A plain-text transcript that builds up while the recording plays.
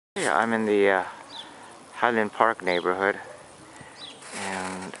Yeah, I'm in the Highland Park neighborhood,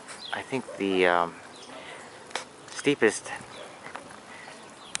 and I think the steepest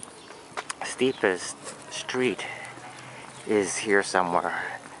street is here somewhere,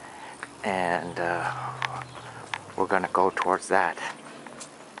 and we're gonna go towards that.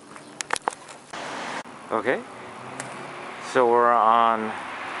 Okay, so we're on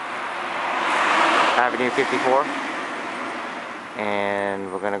Avenue 54.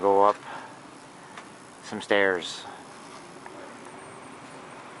 And we're gonna go up some stairs.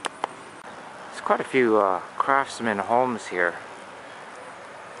 There's quite a few craftsman homes here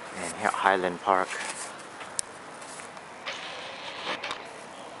in Highland Park.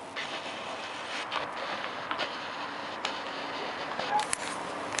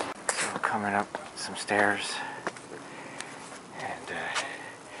 So we're coming up some stairs, and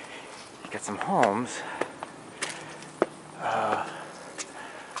you got some homes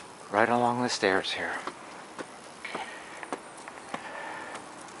right along the stairs here.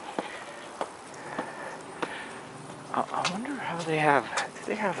 I wonder how they have,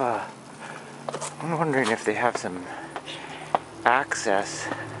 I'm wondering if they have some access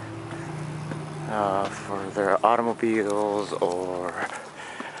for their automobiles, or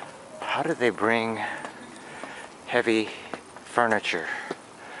how do they bring heavy furniture,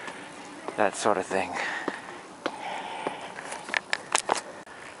 that sort of thing.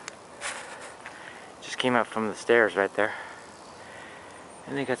 Came up from the stairs right there,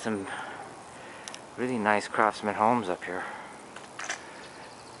 and they got some really nice craftsman homes up here.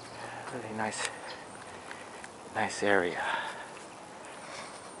 Really nice area.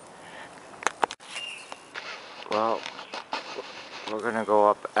 Well, we're gonna go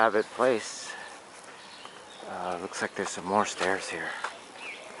up Abbott Place. Looks like there's some more stairs here.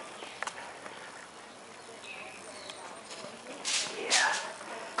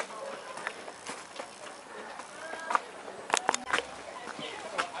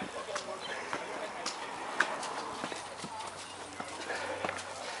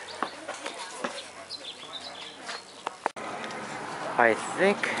 I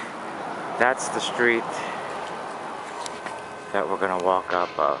think that's the street that we're gonna walk up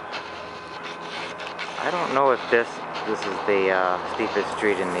of. I don't know if this is the steepest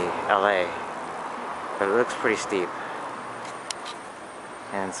street in the LA, but it looks pretty steep.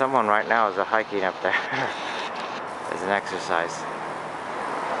 And someone right now is hiking up there as an exercise.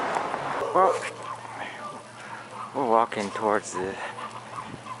 Well, we're walking towards the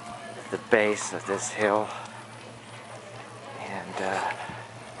base of this hill. And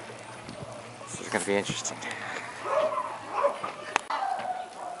this is going to be interesting.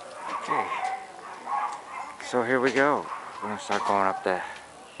 Okay, so here we go. We're going to start going up the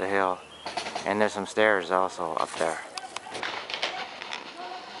hill. And there's some stairs also up there.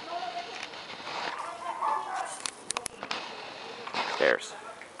 Stairs.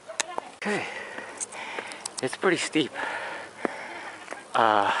 Okay, it's pretty steep.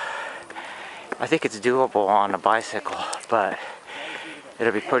 I think it's doable on a bicycle, but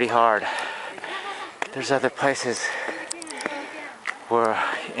it'll be pretty hard. There's other places where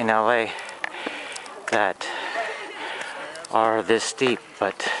in LA that are this steep,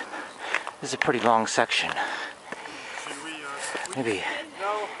 but this is a pretty long section. Maybe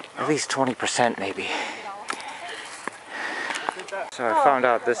at least 20% maybe. So I found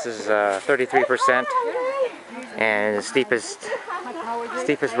out this is 33% and the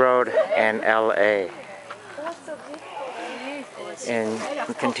steepest road in LA. And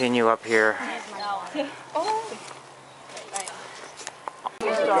we continue up here.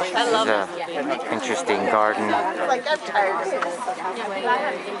 This is an interesting garden.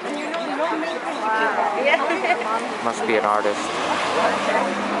 Must be an artist.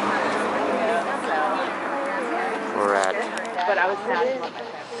 We're at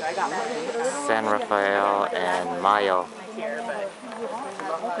San Rafael and Mayo.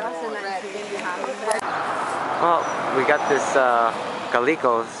 Well, we got this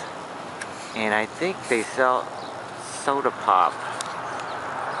Calico's, and I think they sell soda pop.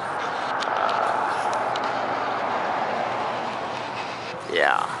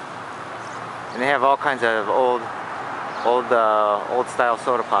 Yeah, and they have all kinds of old style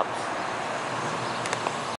soda pops.